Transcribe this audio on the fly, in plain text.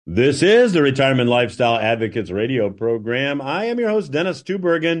This is the Retirement Lifestyle Advocates radio program. I am your host, Dennis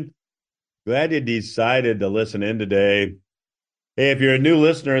Tubergen. Glad you decided to listen in today. Hey, if you're a new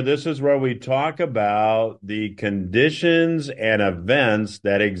listener, this is where we talk about the conditions and events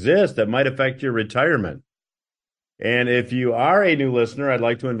that exist that might affect your retirement. And if you are a new listener, I'd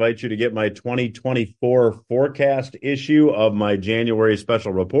like to invite you to get my 2024 forecast issue of my January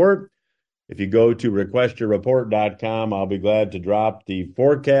special report. If you go to requestyourreport.com, I'll be glad to drop the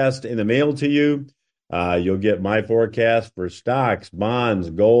forecast in the mail to you. You'll get my forecast for stocks, bonds,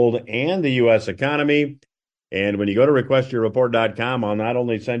 gold, and the U.S. economy. And when you go to requestyourreport.com, I'll not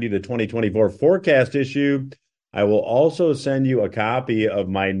only send you the 2024 forecast issue, I will also send you a copy of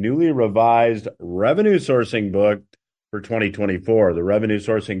my newly revised revenue sourcing book for 2024. The revenue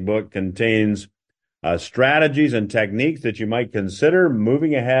sourcing book contains strategies and techniques that you might consider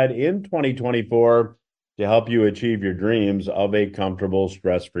moving ahead in 2024 to help you achieve your dreams of a comfortable,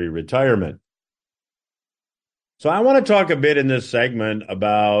 stress-free retirement. So I want to talk a bit in this segment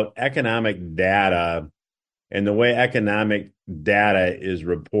about economic data and the way economic data is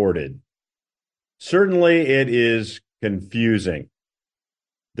reported. Certainly, it is confusing.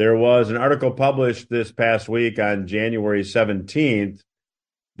 There was an article published this past week on January 17th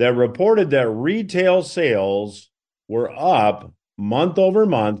that reported that retail sales were up month over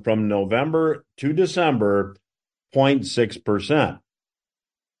month from November to December, 0.6%.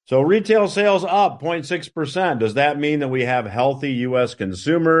 So retail sales up 0.6%. Does that mean that we have healthy U.S.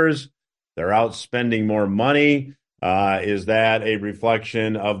 consumers? They're out spending more money. Is that a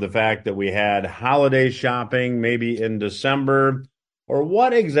reflection of the fact that we had holiday shopping maybe in December? Or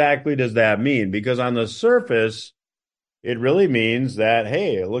what exactly does that mean? Because on the surface, it really means that,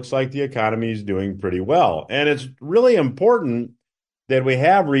 hey, it looks like the economy is doing pretty well. And it's really important that we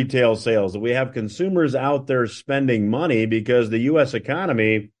have retail sales, that we have consumers out there spending money, because the U.S.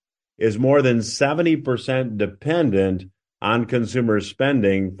 economy is more than 70% dependent on consumer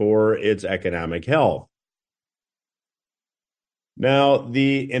spending for its economic health. Now,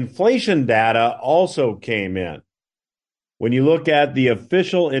 the inflation data also came in. When you look at the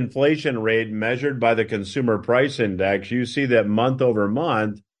official inflation rate measured by the Consumer Price Index, you see that month over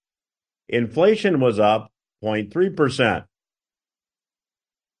month, inflation was up 0.3%.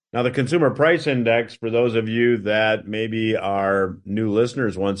 Now, the Consumer Price Index, for those of you that maybe are new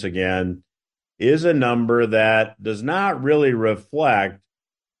listeners once again, is a number that does not really reflect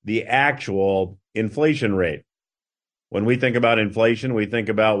the actual inflation rate. When we think about inflation, we think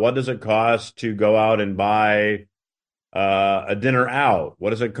about what does it cost to go out and buy a dinner out? What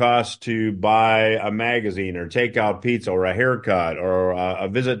does it cost to buy a magazine or take out pizza or a haircut or a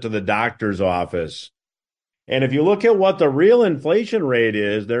visit to the doctor's office? And if you look at what the real inflation rate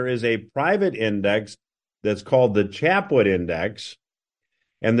is, there is a private index that's called the Chapwood Index.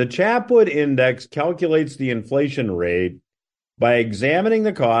 And the Chapwood Index calculates the inflation rate by examining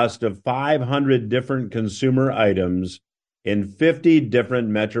the cost of 500 different consumer items in 50 different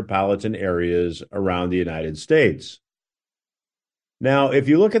metropolitan areas around the United States. Now, if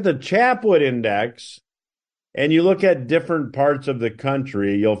you look at the Chapwood Index and you look at different parts of the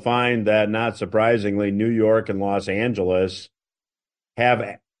country, you'll find that, not surprisingly, New York and Los Angeles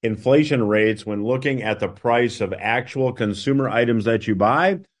have inflation rates when looking at the price of actual consumer items that you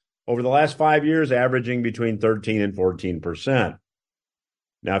buy over the last 5 years, averaging between 13 and 14%.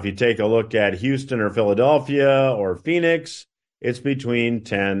 Now, if you take a look at Houston or Philadelphia or Phoenix, it's between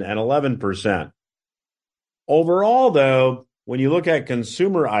 10 and 11%. Overall, though, when you look at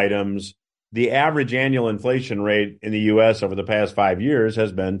consumer items, the average annual inflation rate in the U.S. over the past 5 years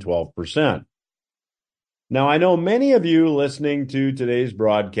has been 12%. Now, I know many of you listening to today's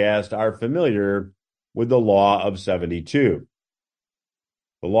broadcast are familiar with the Law of 72.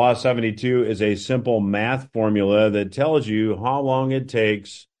 The Law of 72 is a simple math formula that tells you how long it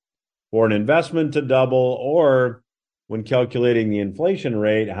takes for an investment to double, or when calculating the inflation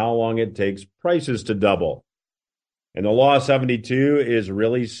rate, how long it takes prices to double. And the Law of 72 is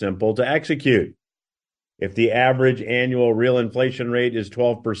really simple to execute. If the average annual real inflation rate is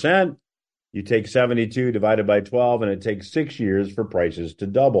 12%, you take 72 divided by 12, and it takes 6 years for prices to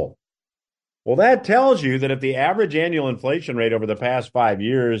double. Well, that tells you that if the average annual inflation rate over the past 5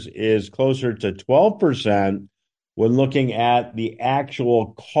 years is closer to 12%, when looking at the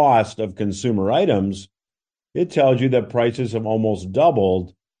actual cost of consumer items, it tells you that prices have almost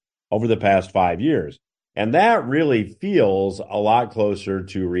doubled over the past 5 years. And that really feels a lot closer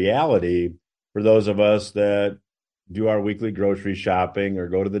to reality for those of us that do our weekly grocery shopping or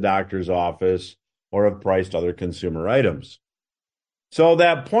go to the doctor's office or have priced other consumer items. So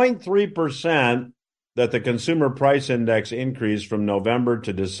that 0.3% that the consumer price index increase from November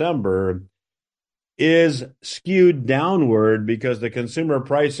to December is skewed downward because the consumer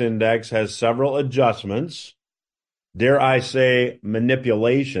price index has several adjustments, dare I say,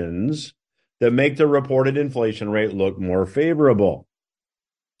 manipulations that make the reported inflation rate look more favorable.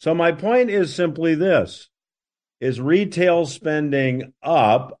 So my point is simply this. Is retail spending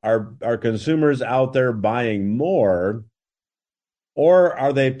up? Are consumers out there buying more? Or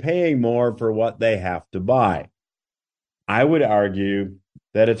are they paying more for what they have to buy? I would argue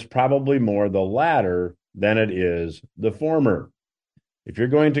that it's probably more the latter than it is the former. If you're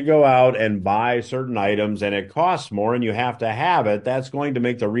going to go out and buy certain items and it costs more and you have to have it, that's going to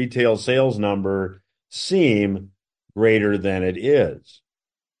make the retail sales number seem greater than it is.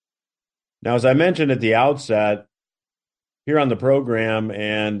 Now, as I mentioned at the outset, here on the program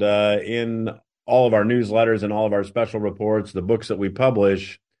and in all of our newsletters and all of our special reports, the books that we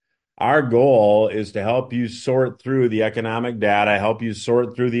publish, our goal is to help you sort through the economic data, help you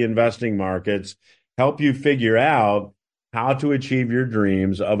sort through the investing markets, help you figure out how to achieve your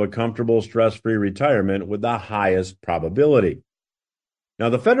dreams of a comfortable, stress-free retirement with the highest probability. Now,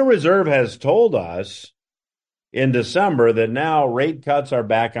 the Federal Reserve has told us in December that now rate cuts are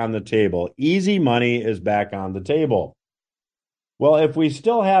back on the table. Easy money is back on the table. Well, if we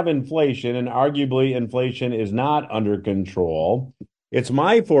still have inflation, and arguably inflation is not under control, it's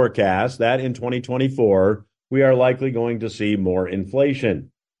my forecast that in 2024, we are likely going to see more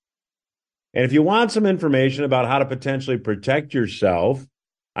inflation. And if you want some information about how to potentially protect yourself,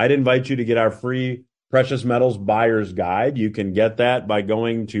 I'd invite you to get our free Precious Metals Buyer's Guide. You can get that by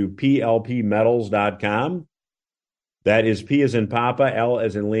going to plpmetals.com. That is P as in Papa, L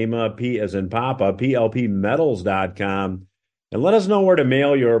as in Lima, P as in Papa, plpmetals.com. And let us know where to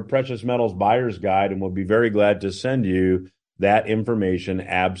mail your Precious Metals Buyer's Guide, and we'll be very glad to send you that information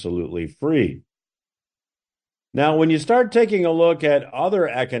absolutely free. Now, when you start taking a look at other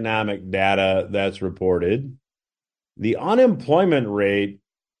economic data that's reported, the unemployment rate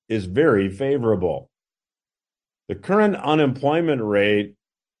is very favorable. The current unemployment rate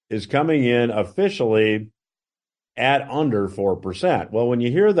is coming in officially at under 4%. Well, when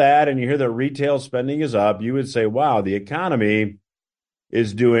you hear that and you hear that retail spending is up, you would say, wow, the economy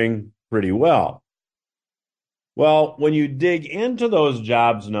is doing pretty well. Well, when you dig into those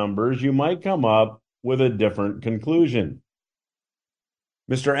jobs numbers, you might come up with a different conclusion.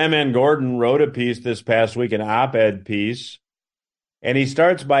 Mr. M.N. Gordon wrote a piece this past week, an op-ed piece, and he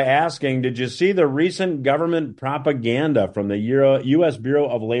starts by asking, did you see the recent government propaganda from the U.S. Bureau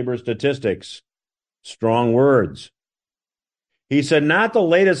of Labor Statistics? Strong words. He said, not the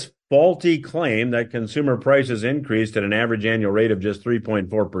latest faulty claim that consumer prices increased at an average annual rate of just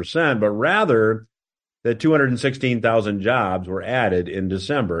 3.4%, but rather that 216,000 jobs were added in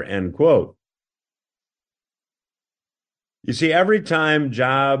December, end quote. You see, every time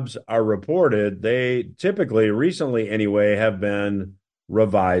jobs are reported, they typically, recently anyway, have been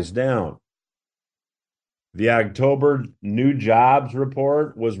revised down. The October new jobs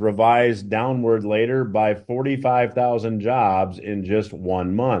report was revised downward later by 45,000 jobs in just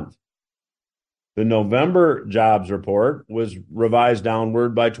 1 month. The November jobs report was revised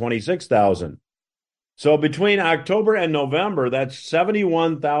downward by 26,000. So between October and November, that's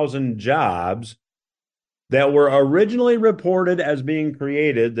 71,000 jobs that were originally reported as being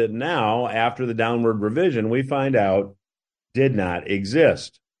created that now, after the downward revision, we find out did not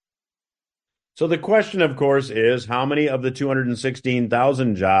exist. So the question, of course, is how many of the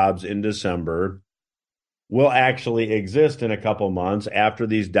 216,000 jobs in December will actually exist in a couple months after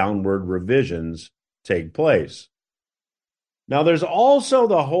these downward revisions take place? Now, there's also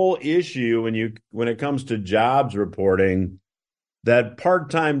the whole issue when it comes to jobs reporting that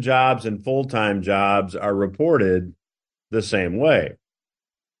part-time jobs and full-time jobs are reported the same way.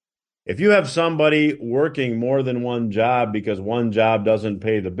 If you have somebody working more than one job because one job doesn't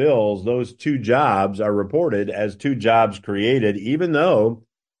pay the bills, those two jobs are reported as two jobs created, even though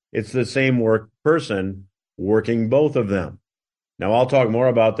it's the same person working both of them. Now, I'll talk more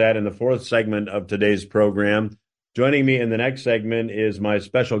about that in the fourth segment of today's program. Joining me in the next segment is my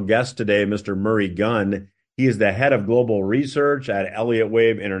special guest today, Mr. Murray Gunn. He is the head of global research at Elliott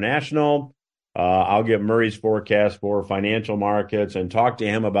Wave International. I'll get Murray's forecast for financial markets and talk to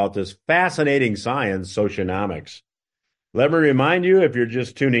him about this fascinating science, socionomics. Let me remind you, if you're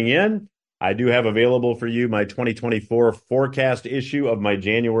just tuning in, I do have available for you my 2024 forecast issue of my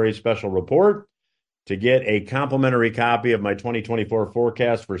January special report. To get a complimentary copy of my 2024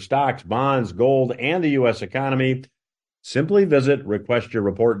 forecast for stocks, bonds, gold, and the U.S. economy, simply visit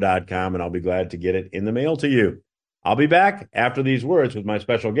requestyourreport.com, and I'll be glad to get it in the mail to you. I'll be back after these words with my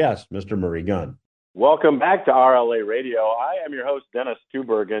special guest, Mr. Murray Gunn. Welcome back to RLA Radio. I am your host, Dennis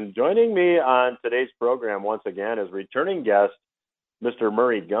Tuberg, and joining me on today's program once again is returning guest, Mr.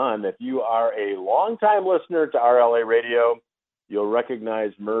 Murray Gunn. If you are a longtime listener to RLA Radio, you'll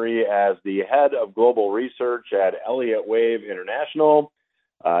recognize Murray as the head of global research at Elliott Wave International.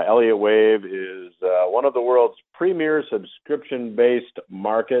 Elliott Wave is one of the world's premier subscription-based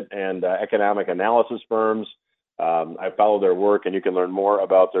market and economic analysis firms. I follow their work, and you can learn more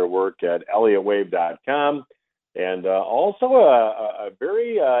about their work at elliottwave.com. And also a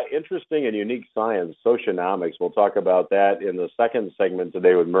very interesting and unique science, socionomics. We'll talk about that in the second segment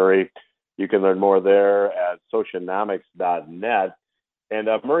today with Murray. You can learn more there at socionomics.net. And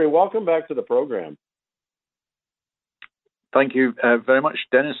Murray, welcome back to the program. Thank you very much,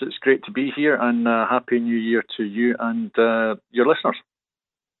 Dennis. It's great to be here, and Happy New Year to you and your listeners.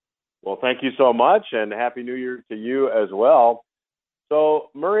 Well, thank you so much, and Happy New Year to you as well.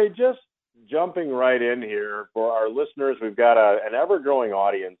 So, Murray, just jumping right in here, for our listeners, we've got an ever-growing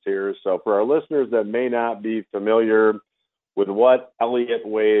audience here. So for our listeners that may not be familiar with what Elliott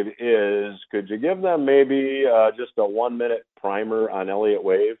Wave is, could you give them maybe just a 1-minute primer on Elliott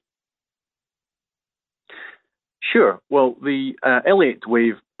Wave? Sure. Well, the Elliott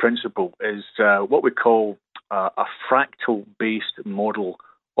Wave principle is what we call a fractal-based model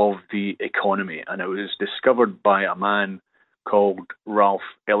of the economy, and it was discovered by a man called Ralph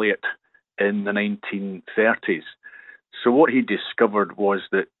Elliott in the 1930s. So what he discovered was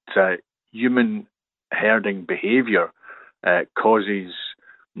that human herding behavior causes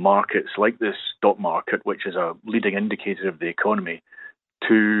markets like the stock market, which is a leading indicator of the economy,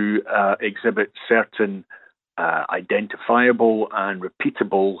 to exhibit certain identifiable and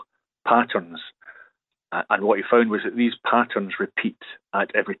repeatable patterns. And what he found was that these patterns repeat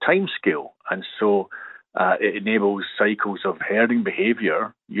at every time scale. And so it enables cycles of herding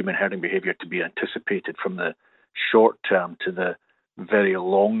behavior, human herding behavior, to be anticipated from the short term to the very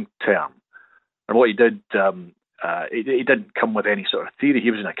long term. And what he did, he didn't come with any sort of theory.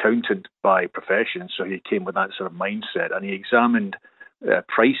 He was an accountant by profession, so he came with that sort of mindset. And he examined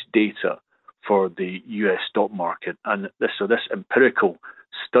price data for the US stock market. And this empirical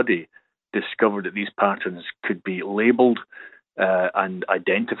study discovered that these patterns could be labeled and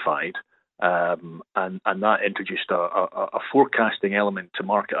identified, and that introduced a forecasting element to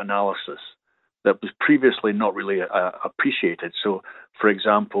market analysis that was previously not really appreciated. So, for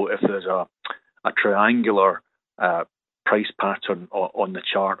example, if there's a triangular price pattern on the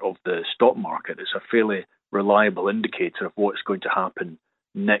chart of the stock market, it's a fairly reliable indicator of what's going to happen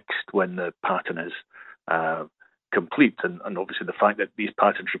next when the pattern is complete. And obviously the fact that these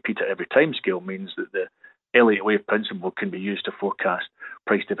patterns repeat at every time scale means that the Elliott Wave principle can be used to forecast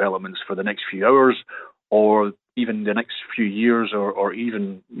price developments for the next few hours or even the next few years or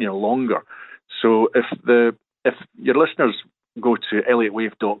even longer. So if your listeners go to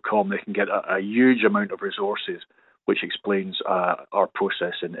elliottwave.com, they can get a huge amount of resources which explains our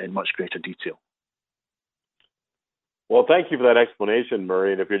process in much greater detail. Well, thank you for that explanation,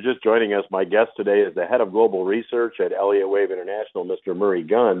 Murray. And if you're just joining us, my guest today is the head of global research at Elliott Wave International, Mr. Murray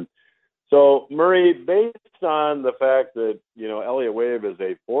Gunn. So, Murray, based on the fact that, Elliott Wave is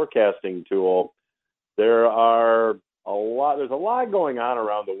a forecasting tool, there's a lot going on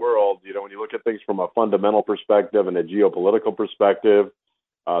around the world. When you look at things from a fundamental perspective and a geopolitical perspective,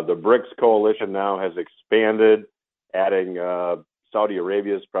 the BRICS coalition now has expanded, adding Saudi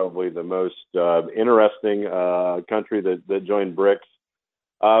Arabia is probably the most interesting country that joined BRICS.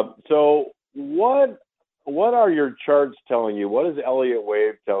 So what are your charts telling you? What is Elliott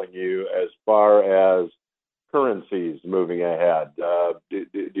Wave telling you as far as currencies moving ahead? Do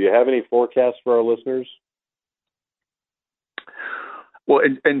you have any forecasts for our listeners? Well,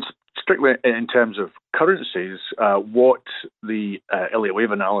 in strictly in terms of currencies, what the Elliott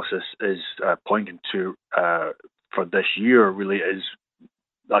Wave analysis is pointing to for this year really is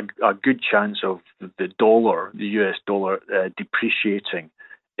a good chance of the US dollar, depreciating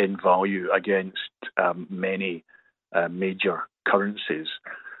in value against many major currencies.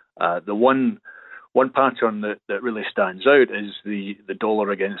 The one pattern that really stands out is the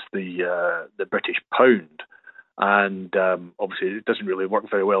dollar against the British pound. And obviously it doesn't really work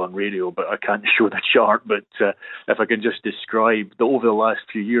very well on radio, but I can't show the chart. But if I can just describe over the last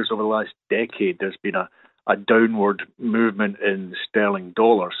few years, over the last decade, there's been a downward movement in sterling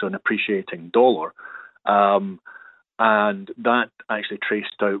dollar, so an appreciating dollar. And that actually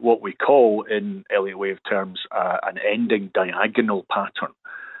traced out what we call in Elliott Wave terms an ending diagonal pattern.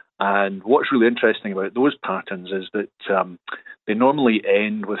 And what's really interesting about those patterns is that they normally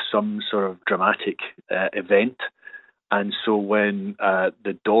end with some sort of dramatic event. And so when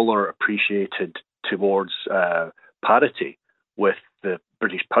the dollar appreciated towards parity with the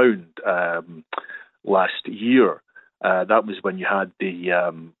British pound last year. That was when you had the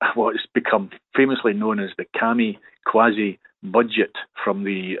what has become famously known as the Kami quasi budget from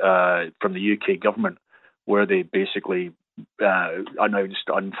the UK government, where they basically announced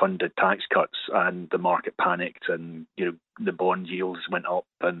unfunded tax cuts, and the market panicked, and the bond yields went up,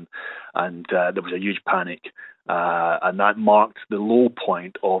 and there was a huge panic, and that marked the low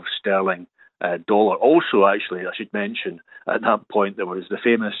point of sterling dollar. Also, actually, I should mention at that point there was the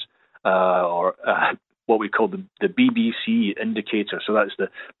famous what we call the BBC indicator. So that's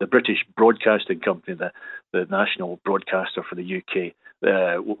the British Broadcasting Company, the national broadcaster for the UK.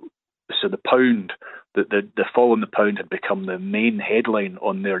 So the pound, the fall in the pound had become the main headline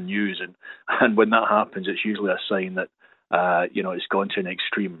on their news, and when that happens, it's usually a sign that it's gone to an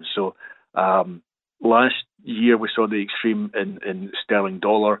extreme. So last year we saw the extreme in sterling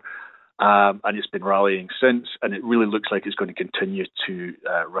dollar. And it's been rallying since, and it really looks like it's going to continue to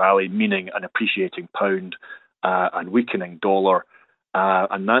rally, meaning an appreciating pound and weakening dollar.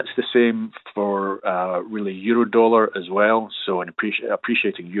 And that's the same for really euro dollar as well. So an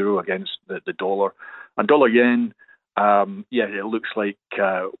appreciating euro against the dollar. And dollar yen, it looks like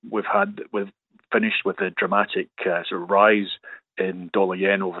we've finished with a dramatic sort of rise in dollar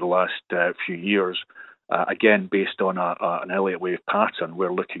yen over the last few years. Again, based on an Elliott wave pattern,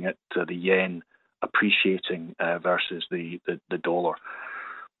 we're looking at the yen appreciating versus the dollar.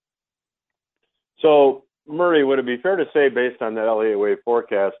 So, Murray, would it be fair to say, based on that Elliott wave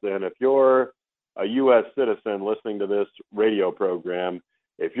forecast, then, if you're a U.S. citizen listening to this radio program,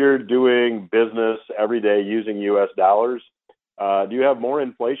 if you're doing business every day using U.S. dollars, do you have more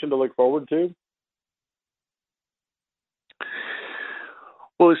inflation to look forward to?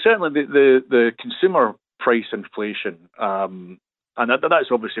 Well, certainly the consumer price inflation, and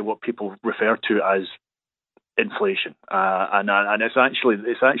that's obviously what people refer to as inflation, and it's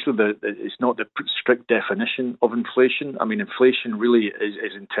not the strict definition of inflation. I mean, inflation really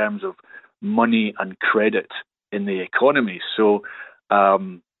is in terms of money and credit in the economy. So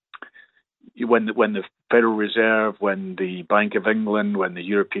when the Federal Reserve, when the Bank of England, when the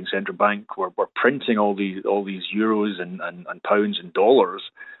European Central Bank were printing all these euros and pounds and dollars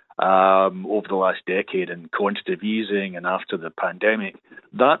over the last decade, and quantitative easing, and after the pandemic,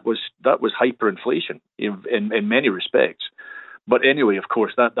 that was hyperinflation in many respects. But anyway, of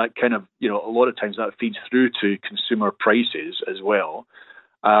course, that kind of, a lot of times that feeds through to consumer prices as well.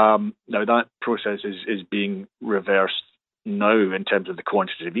 Now that process is being reversed now in terms of the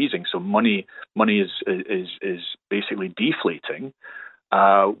quantitative easing. So money is basically deflating,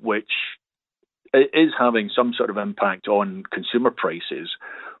 which is having some sort of impact on consumer prices.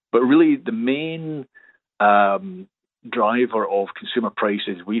 But really, the main driver of consumer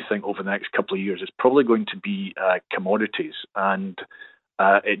prices, we think, over the next couple of years is probably going to be commodities. And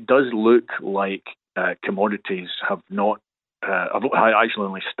it does look like commodities have not have actually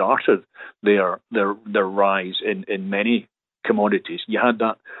only started their rise in many commodities. You had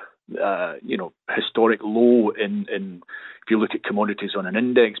that historic low in if you look at commodities on an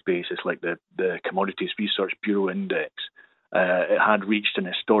index basis, like the Commodities Research Bureau Index. It had reached an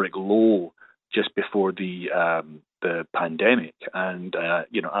historic low just before the pandemic, and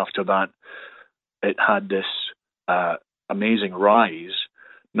after that, it had this amazing rise.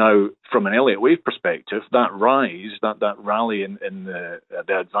 Now, from an Elliott wave perspective, that rise, that rally in the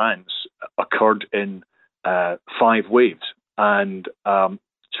advance occurred in 5 waves, and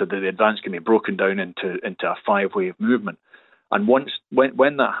so the advance can be broken down into a 5-wave movement. And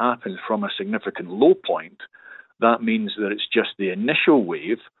when that happens from a significant low point, that means that it's just the initial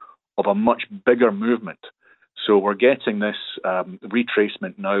wave of a much bigger movement. So we're getting this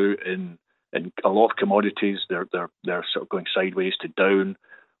retracement now in a lot of commodities. They're sort of going sideways to down,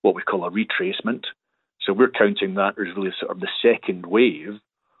 what we call a retracement. So we're counting that as really sort of the second wave.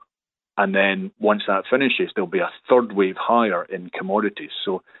 And then once that finishes, there'll be a third wave higher in commodities.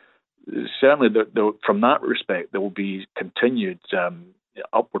 So certainly from that respect, there will be continued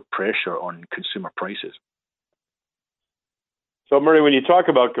upward pressure on consumer prices. So, Murray, when you talk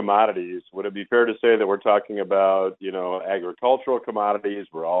about commodities, would it be fair to say that we're talking about, agricultural commodities?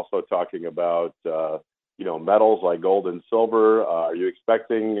 We're also talking about, metals like gold and silver. Are you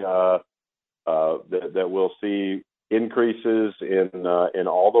expecting that we'll see increases in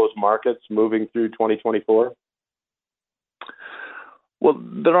all those markets moving through 2024? Well,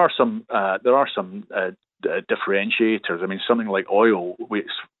 there are some differentiators. I mean, something like oil,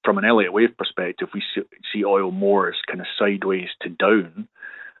 from an Elliott wave perspective, we see oil more as kind of sideways to down.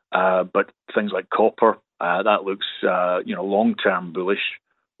 But things like copper, that looks long-term bullish,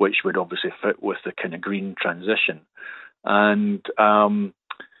 which would obviously fit with the kind of green transition. And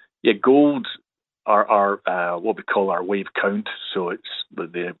gold are what we call our wave count. So it's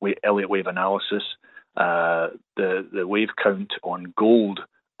the Elliott wave analysis. The wave count on gold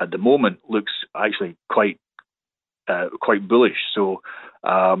at the moment looks actually quite bullish. So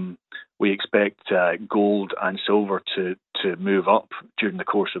we expect gold and silver to move up during the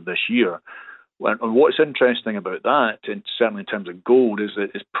course of this year. And what's interesting about that, and certainly in terms of gold, is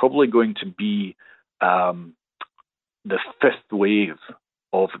that it's probably going to be the fifth wave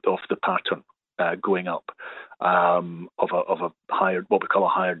of the pattern going up of a higher, what we call a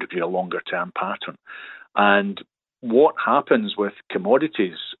higher degree, a longer term pattern. And what happens with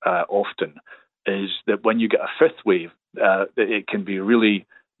commodities often is that when you get a fifth wave, it can be really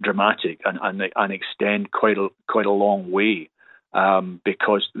dramatic and extend quite a long way,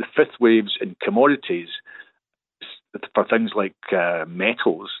 because the fifth waves in commodities for things like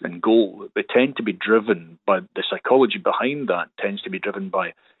metals and gold, they tend to be driven by the psychology behind that tends to be driven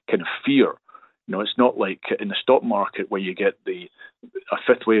by kind of fear. You know, it's not like in the stock market where you get a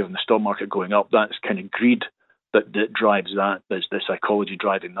fifth wave in the stock market going up. That's kind of greed that drives that. There's the psychology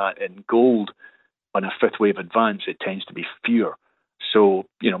driving that. In gold, on a fifth wave advance, it tends to be fear. So,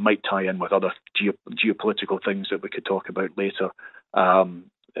 you know, might tie in with other geopolitical things that we could talk about later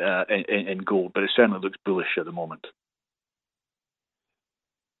in gold, but it certainly looks bullish at the moment.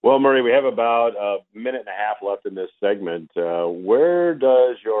 Well, Murray, we have about a minute and a half left in this segment. Where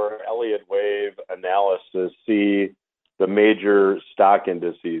does your Elliott wave analysis see the major stock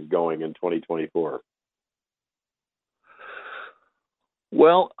indices going in 2024?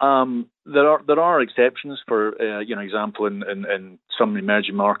 Well, there are exceptions for example in some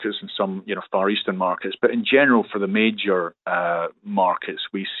emerging markets and some Far Eastern markets, but in general for the major markets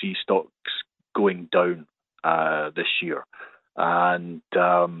we see stocks going down this year, and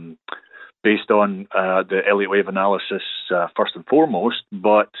based on the Elliott wave analysis first and foremost,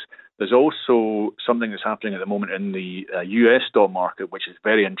 but there's also something that's happening at the moment in the U.S. stock market, which is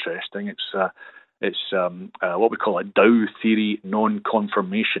very interesting. It's what we call a Dow theory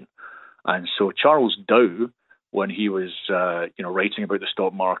non-confirmation. And so Charles Dow, when he was writing about the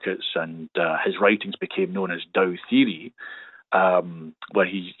stock markets, and his writings became known as Dow theory, where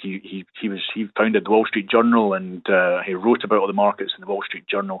he founded the Wall Street Journal, and he wrote about all the markets in the Wall Street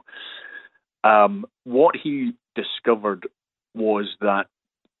Journal. What he discovered was that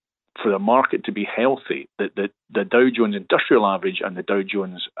for the market to be healthy, the Dow Jones Industrial Average and the Dow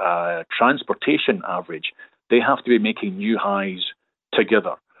Jones Transportation Average, they have to be making new highs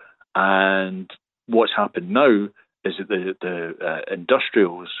together. And what's happened now is that the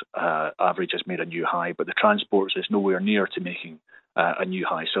industrials average has made a new high, but the transports is nowhere near to making a new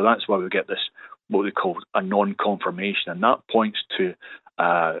high. So that's why we get this, what we call a non-confirmation, and that points to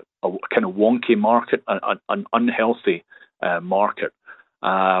a kind of wonky market, an unhealthy market.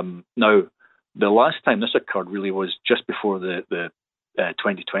 Now, the last time this occurred really was just before the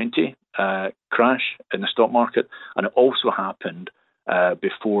 2020 crash in the stock market, and it also happened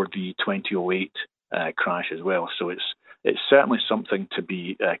before the 2008 crash as well. So it's certainly something to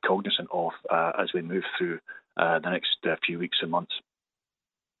be cognizant of as we move through the next few weeks and months.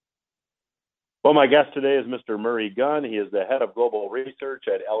 Well, my guest today is Mr. Murray Gunn. He is the head of global research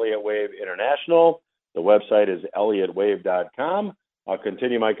at Elliott Wave International. The website is elliottwave.com. I'll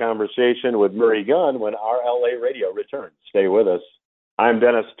continue my conversation with Murray Gunn when RLA Radio returns. Stay with us. I'm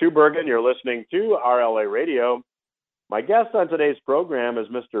Dennis Tubergen. You're listening to RLA Radio. My guest on today's program is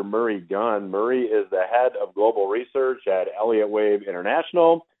Mr. Murray Gunn. Murray is the head of global research at Elliott Wave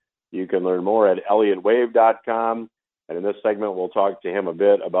International. You can learn more at elliottwave.com. And in this segment, we'll talk to him a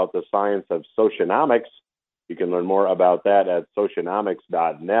bit about the science of socionomics. You can learn more about that at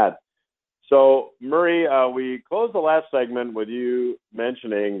socionomics.net. So, Murray, we closed the last segment with you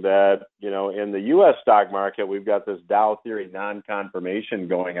mentioning that, in the U.S. stock market, we've got this Dow theory non-confirmation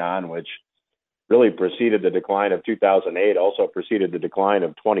going on, which really preceded the decline of 2008, also preceded the decline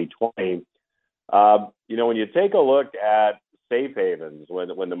of 2020. When you take a look at safe havens,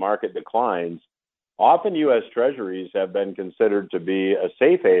 when the market declines, often U.S. Treasuries have been considered to be a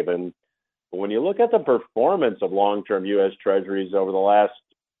safe haven. But when you look at the performance of long-term U.S. Treasuries over the last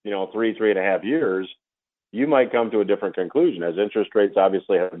 3.5 years, you might come to a different conclusion. As interest rates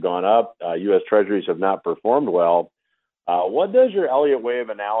obviously have gone up, U.S. Treasuries have not performed well. What does your Elliott Wave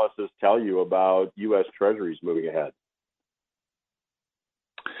analysis tell you about U.S. Treasuries moving ahead?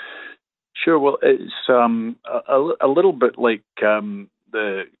 Sure. Well, it's a little bit like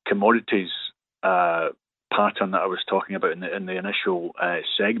the commodities pattern that I was talking about in the initial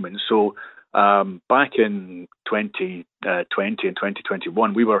segment. So Back in 2020 and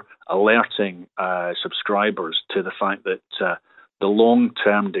 2021, we were alerting subscribers to the fact that the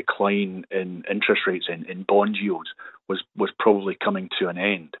long-term decline in interest rates in bond yields was probably coming to an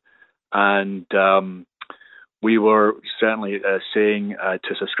end. And we were certainly saying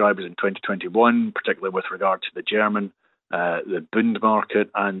to subscribers in 2021, particularly with regard to the German, the Bund market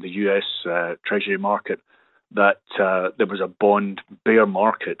and the US Treasury market, that there was a bond bear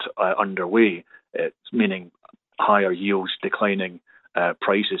market underway, meaning higher yields, declining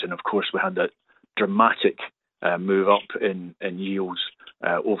prices. And of course, we had that dramatic move up in yields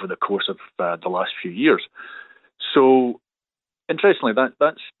over the course of the last few years. So, interestingly,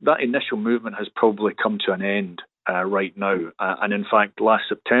 that initial movement has probably come to an end right now. And in fact, last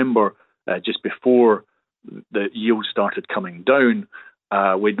September, just before the yields started coming down,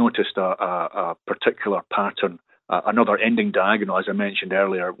 we noticed a particular pattern, another ending diagonal, as I mentioned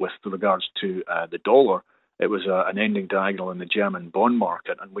earlier, with regards to the dollar. It was an ending diagonal in the German bond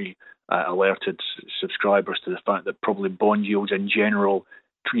market, and we alerted subscribers to the fact that probably bond yields in general,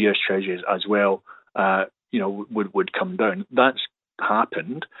 US Treasuries as well, would come down. That's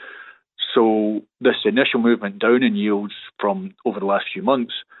happened. So this initial movement down in yields from over the last few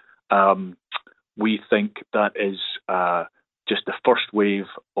months, we think that is just the first wave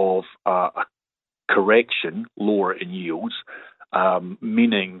of a correction lower in yields,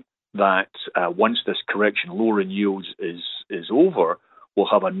 meaning that once this correction lower in yields is over, we'll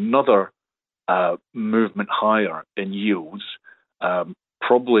have another movement higher in yields,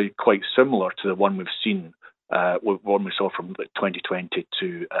 probably quite similar to the one we've seen, one we saw from 2020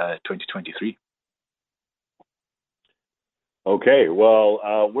 to 2023. Okay,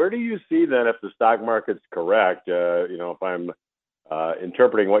 well, where do you see then if the stock market's correct? If I'm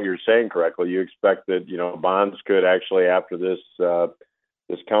interpreting what you're saying correctly, you expect that bonds could actually, after this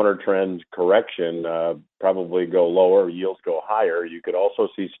counter trend correction, probably go lower, yields go higher. You could also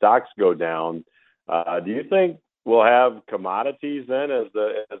see stocks go down. Do you think we'll have commodities then as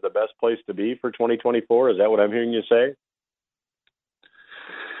the best place to be for 2024? Is that what I'm hearing you say?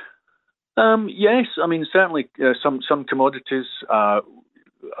 Yes, I mean certainly some commodities, as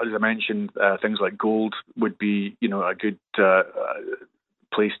I mentioned, things like gold would be a good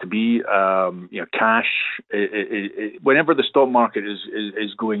place to be. Cash. Whenever the stock market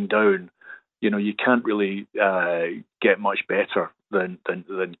is going down, you can't really get much better than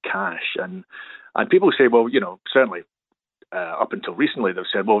cash. And people say, well, certainly up until recently they've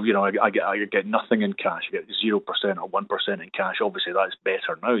said, well, I get nothing in cash. I get 0% or 1% in cash. Obviously, that's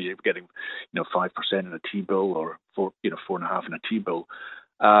better now. You're getting 5% in a T-bill or 4.5% in a T-bill.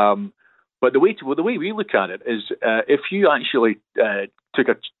 But the way we look at it is, if you actually took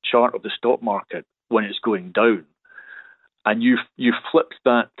a chart of the stock market when it's going down, and you flipped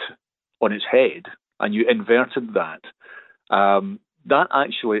that on its head and you inverted that, that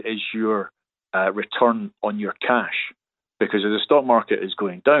actually is your return on your cash. Because as the stock market is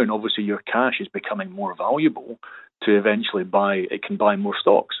going down, obviously your cash is becoming more valuable to eventually it can buy more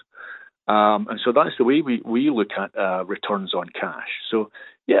stocks. And so that's the way we look at returns on cash. So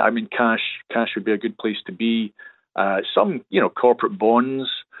yeah, I mean cash would be a good place to be. Some corporate bonds,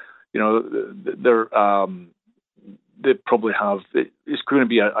 they probably have. It's going to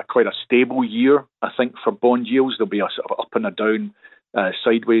be quite a stable year, I think, for bond yields. There'll be a sort of up and a down,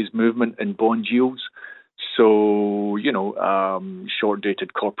 sideways movement in bond yields. So,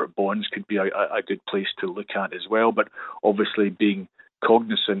 short-dated corporate bonds could be a good place to look at as well. But obviously being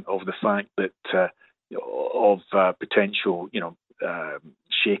cognizant of the fact that of potential,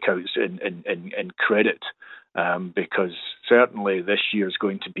 shakeouts in credit, because certainly this year is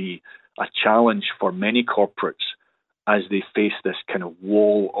going to be a challenge for many corporates as they face this kind of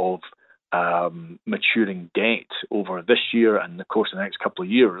wall of maturing debt over this year and the course of the next couple of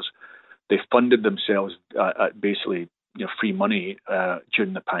years. They funded themselves at basically free money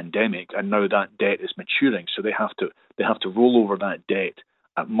during the pandemic, and now that debt is maturing. So they have to roll over that debt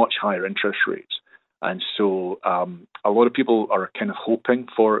at much higher interest rates. And so a lot of people are kind of hoping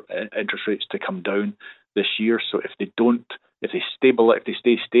for interest rates to come down this year. So if they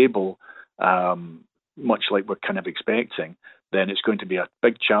stay stable, much like we're kind of expecting, then it's going to be a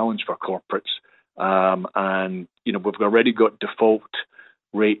big challenge for corporates. And we've already got default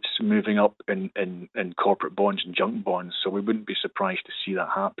rates moving up in corporate bonds and junk bonds, so we wouldn't be surprised to see that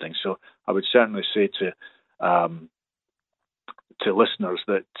happening. So I would certainly say to listeners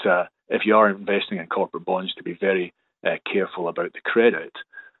that if you are investing in corporate bonds, to be very careful about the credit.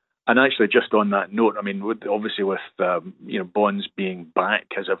 And actually, just on that note, I mean, obviously with bonds being back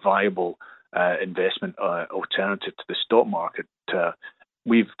as a viable investment alternative to the stock market,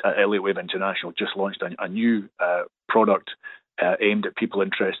 we've at Elliott Wave International just launched a new product aimed at people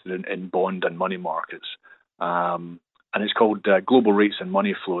interested in bond and money markets, and it's called Global Rates and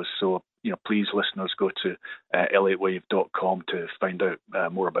Money Flows. So please, listeners, go to elliottwave.com to find out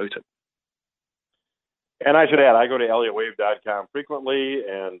more about it. And I should add, I go to elliottwave.com frequently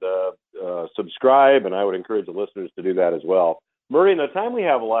and subscribe, and I would encourage the listeners to do that as well. Murray, in the time we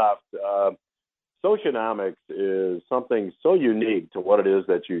have left, socionomics is something so unique to what it is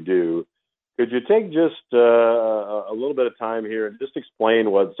that you do. Could you take just a little bit of time here and just explain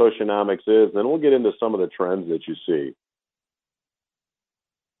what socionomics is, and then we'll get into some of the trends that you see.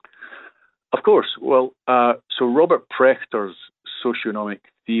 Of course. Well, so Robert Prechter's socioeconomic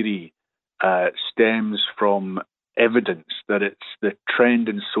theory stems from evidence that it's the trend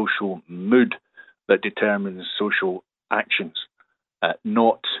in social mood that determines social actions,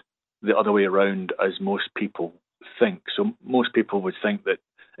 not the other way around as most people think. So most people would think that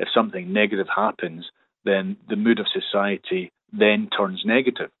if something negative happens, then the mood of society then turns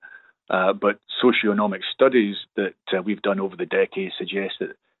negative. But socioeconomic studies that we've done over the decades suggest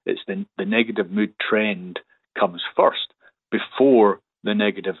that it's the negative mood trend comes first before the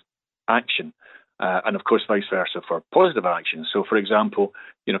negative action. And of course, vice versa for positive action. So, for example,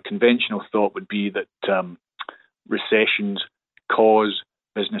 conventional thought would be that recessions cause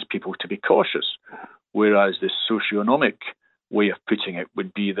business people to be cautious, whereas the socioeconomic way of putting it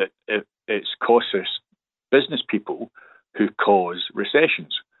would be that it's cautious business people who cause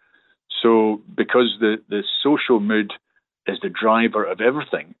recessions. So because the social mood is the driver of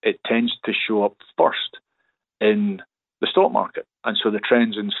everything, it tends to show up first in the stock market. And so the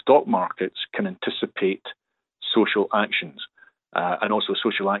trends in stock markets can anticipate social actions. And also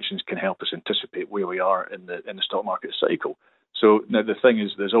social actions can help us anticipate where we are in the stock market cycle. So now the thing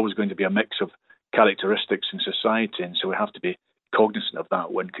is, there's always going to be a mix of characteristics in society, and so we have to be cognizant of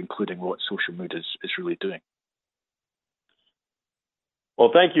that when concluding what social mood is really doing.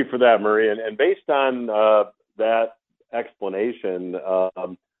 Well, thank you for that, Murray. And based on that explanation,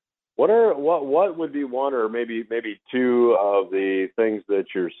 what would be one or maybe two of the things that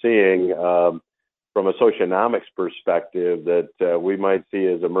you're seeing from a socioeconomics perspective that we might see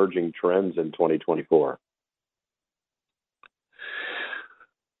as emerging trends in 2024?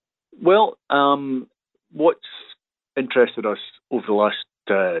 Well, what's interested us over the last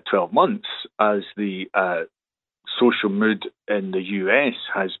 12 months as the social mood in the US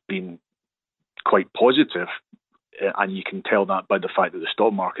has been quite positive, and you can tell that by the fact that the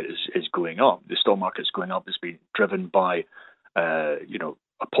stock market is going up. The stock market is going up has been driven by a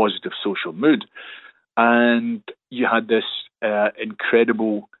positive social mood, and you had this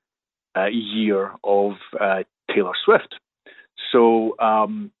incredible year of Taylor Swift. So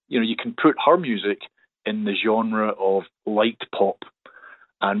you can put her music in the genre of light pop,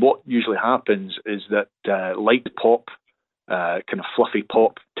 and what usually happens is that light pop, kind of fluffy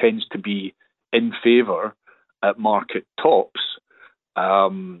pop, tends to be in favor at market tops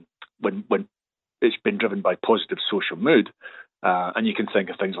when it's been driven by positive social mood. And you can think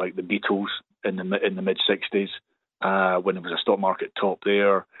of things like the Beatles in the mid '60s when there was a stock market top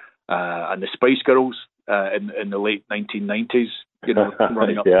there, and the Spice Girls in the late 1990s,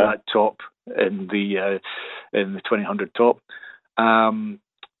 running up to that top in the 2000 top.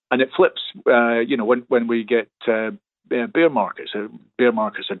 And it flips, when we get bear markets. Bear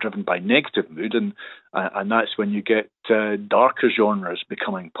markets are driven by negative mood, and that's when you get darker genres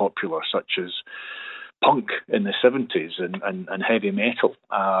becoming popular, such as punk in the 70s and heavy metal.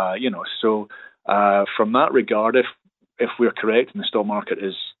 So from that regard, if we're correct and the stock market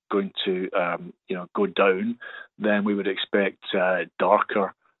is going to go down, then we would expect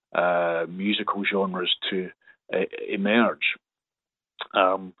darker musical genres to emerge.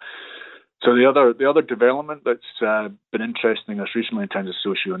 So the other development that's been interesting us recently in terms of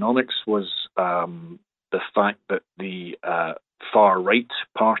socioeconomics was the fact that the far right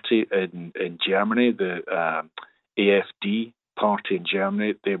party in Germany, the AfD party in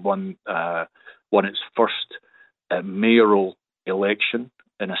Germany, they won its first mayoral election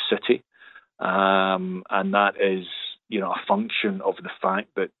in a city, and that is a function of the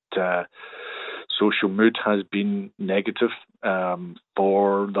fact that social mood has been negative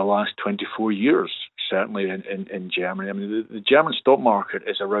for the last 24 years, certainly in Germany. I mean, the German stock market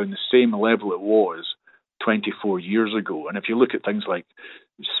is around the same level it was 24 years ago. And if you look at things like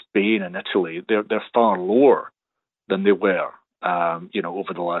Spain and Italy, they're far lower than they were,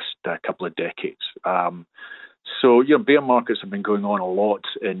 over the last couple of decades. So bear markets have been going on a lot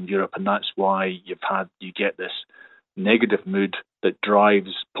in Europe, and that's why you get this negative mood that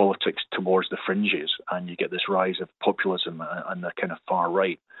drives politics towards the fringes, and you get this rise of populism and the kind of far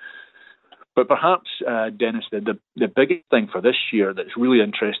right. But perhaps, Dennis, the biggest thing for this year that's really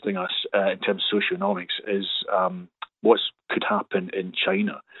interesting us in terms of socioeconomics is what could happen in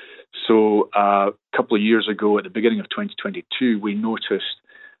China. So a couple of years ago, at the beginning of 2022, we noticed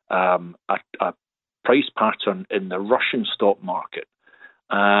a price pattern in the Russian stock market.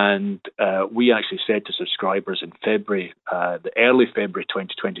 And we actually said to subscribers in February, the early February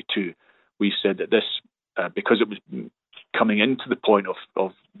 2022, we said that this, because it was coming into the point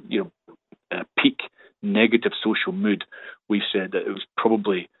of peak negative social mood, we said that it was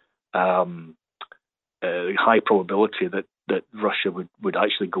probably high probability that Russia would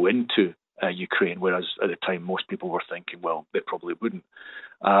actually go into Ukraine, whereas at the time most people were thinking, well, they probably wouldn't.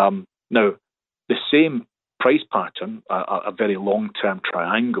 Now, the same price pattern, a very long-term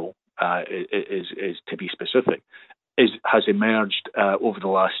triangle, is to be specific, has emerged over the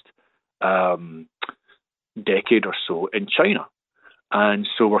last decade or so in China. And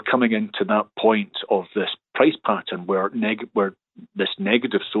so we're coming into that point of this price pattern where this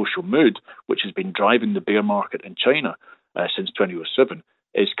negative social mood, which has been driving the bear market in China since 2007,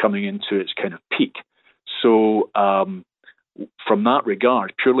 is coming into its kind of peak. So from that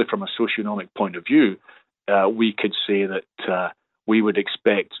regard, purely from a socioeconomic point of view, we could say that we would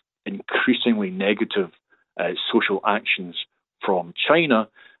expect increasingly negative social actions from China.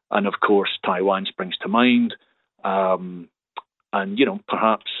 And of course, Taiwan springs to mind. And,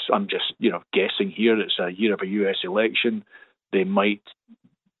 perhaps I'm just, guessing here, it's a year of a US election. They might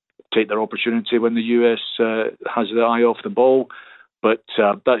take their opportunity when the US has their eye off the ball. But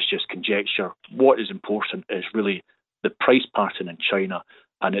that's just conjecture. What is important is really the price pattern in China,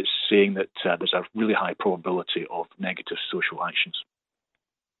 and it's saying that there's a really high probability of negative social actions.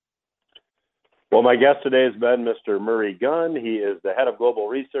 Well, my guest today has been Mr. Murray Gunn. He is the head of global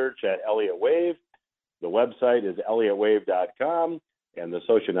research at Elliott Wave. The website is elliottwave.com, and the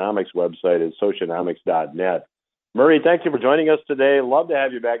Socionomics website is socionomics.net. Murray, thank you for joining us today. Love to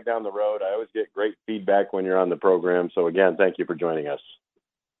have you back down the road. I always get great feedback when you're on the program. So again, thank you for joining us.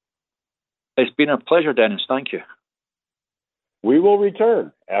 It's been a pleasure, Dennis. Thank you. We will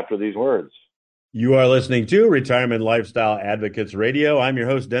return after these words. You are listening to Retirement Lifestyle Advocates Radio. I'm your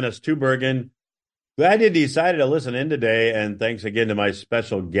host, Dennis Tubbergen. Glad you decided to listen in today, and thanks again to my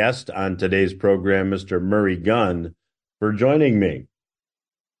special guest on today's program, Mr. Murray Gunn, for joining me.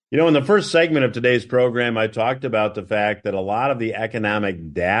 In the first segment of today's program, I talked about the fact that a lot of the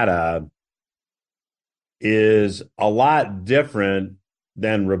economic data is a lot different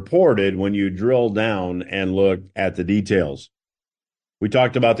than reported when you drill down and look at the details. We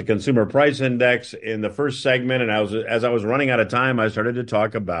talked about the consumer price index in the first segment, and as I was running out of time, I started to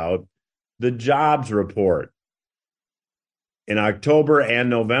talk about the jobs report. In October and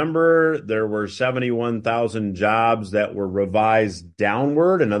November, there were 71,000 jobs that were revised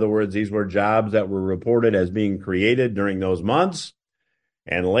downward. In other words, these were jobs that were reported as being created during those months.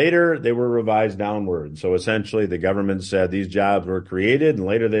 And later, they were revised downward. So essentially, the government said these jobs were created, and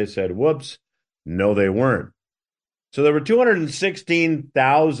later they said, whoops, no, they weren't. So there were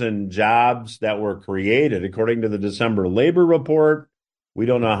 216,000 jobs that were created, according to the December labor report. We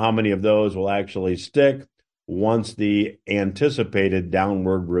don't know how many of those will actually stick once the anticipated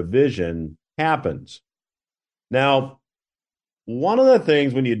downward revision happens. Now, one of the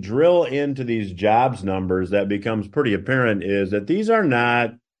things when you drill into these jobs numbers that becomes pretty apparent is that these are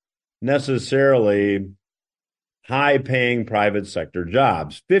not necessarily high-paying private sector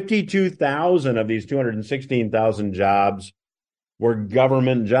jobs. 52,000 of these 216,000 jobs were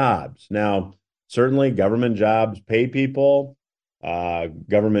government jobs. Now, certainly government jobs pay people.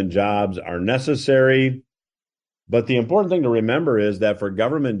 Government jobs are necessary. But the important thing to remember is that for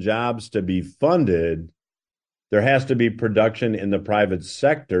government jobs to be funded, there has to be production in the private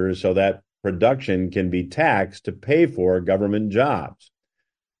sector so that production can be taxed to pay for government jobs.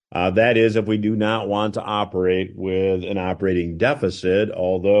 That is, if we do not want to operate with an operating deficit,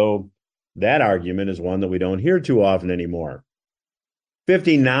 although that argument is one that we don't hear too often anymore.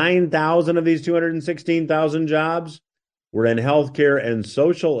 59,000 of these 216,000 jobs were in healthcare and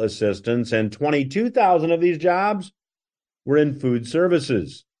social assistance, and 22,000 of these jobs were in food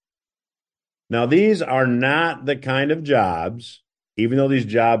services. Now, these are not the kind of jobs, even though these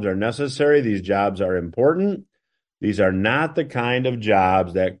jobs are necessary, these jobs are important, these are not the kind of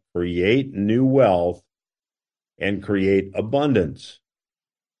jobs that create new wealth and create abundance.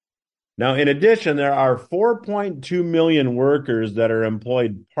 Now, in addition, there are 4.2 million workers that are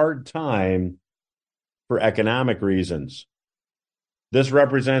employed part-time for economic reasons. This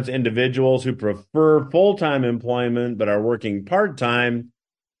represents individuals who prefer full-time employment but are working part-time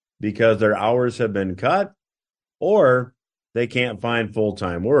because their hours have been cut or they can't find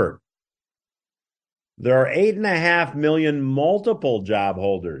full-time work. There are 8.5 million multiple job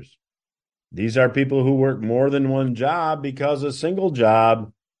holders. These are people who work more than one job because a single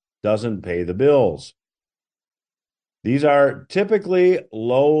job doesn't pay the bills. These are typically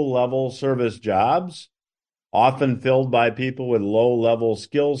low-level service jobs, often filled by people with low-level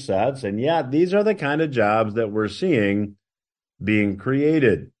skill sets, and yet these are the kind of jobs that we're seeing being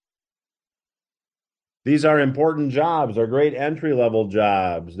created. These are important jobs. They're great entry-level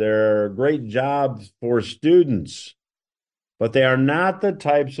jobs. They're great jobs for students, but they are not the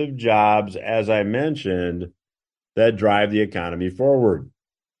types of jobs, as I mentioned, that drive the economy forward.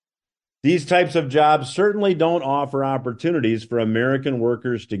 These types of jobs certainly don't offer opportunities for American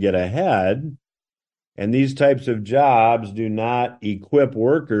workers to get ahead, and these types of jobs do not equip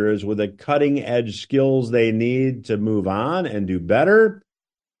workers with the cutting-edge skills they need to move on and do better,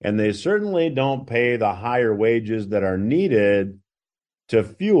 and they certainly don't pay the higher wages that are needed to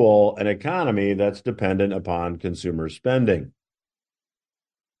fuel an economy that's dependent upon consumer spending.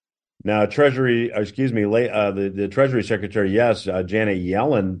 Now, the Treasury Secretary, Janet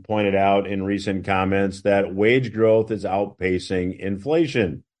Yellen, pointed out in recent comments that wage growth is outpacing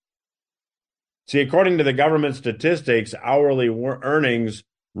inflation. See, according to the government statistics, hourly earnings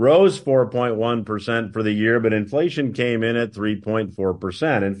rose 4.1% for the year, but inflation came in at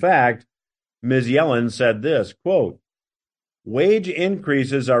 3.4%. In fact, Ms. Yellen said this, quote, "Wage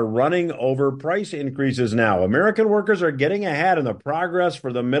increases are running over price increases now. American workers are getting ahead, and the progress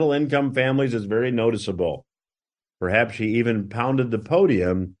for the middle-income families is very noticeable." Perhaps she even pounded the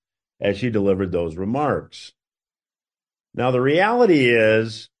podium as she delivered those remarks. Now, the reality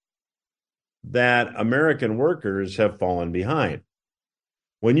is that American workers have fallen behind.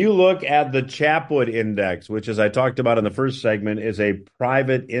 When you look at the Chapwood Index, which, as I talked about in the first segment, is a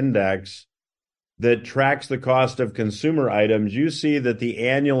private index that tracks the cost of consumer items, you see that the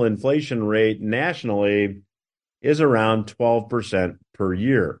annual inflation rate nationally is around 12% per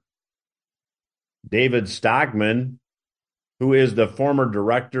year. David Stockman, who is the former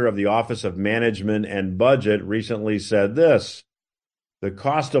director of the Office of Management and Budget, recently said this: "The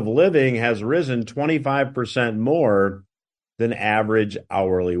cost of living has risen 25% more than average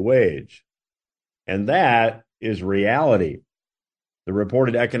hourly wage." And that is reality. The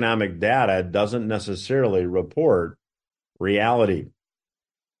reported economic data doesn't necessarily report reality.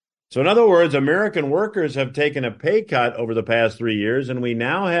 So in other words, American workers have taken a pay cut over the past 3 years, and we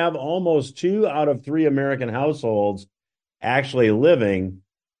now have almost 2 out of 3 American households actually living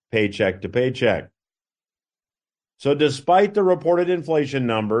paycheck to paycheck. So despite the reported inflation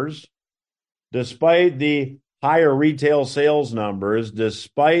numbers, despite the higher retail sales numbers,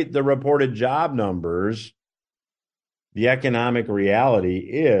 despite the reported job numbers, the economic reality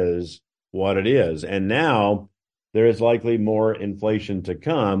is what it is. And now there is likely more inflation to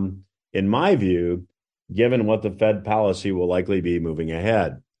come, in my view, given what the Fed policy will likely be moving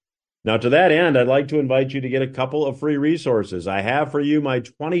ahead. Now, to that end, I'd like to invite you to get a couple of free resources. I have for you my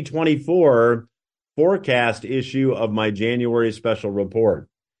 2024 forecast issue of my January special report.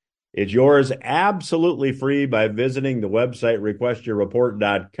 It's yours absolutely free by visiting the website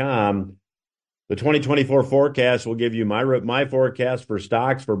requestyourreport.com. The 2024 forecast will give you my forecast for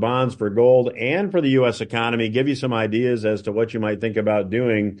stocks, for bonds, for gold, and for the U.S. economy, give you some ideas as to what you might think about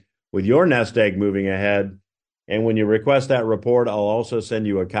doing with your nest egg moving ahead. And when you request that report, I'll also send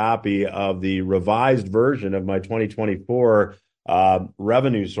you a copy of the revised version of my 2024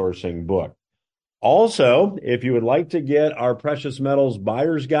 revenue sourcing book. Also, if you would like to get our precious metals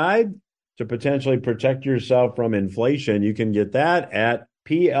buyer's guide to potentially protect yourself from inflation, you can get that at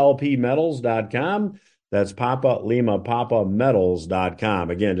plpmetals.com. That's Papa Lima Papa Metals.com.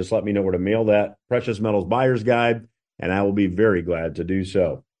 Again, just let me know where to mail that precious metals buyer's guide, and I will be very glad to do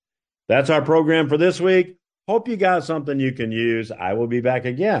so. That's our program for this week. Hope you got something you can use. I will be back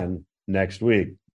again next week.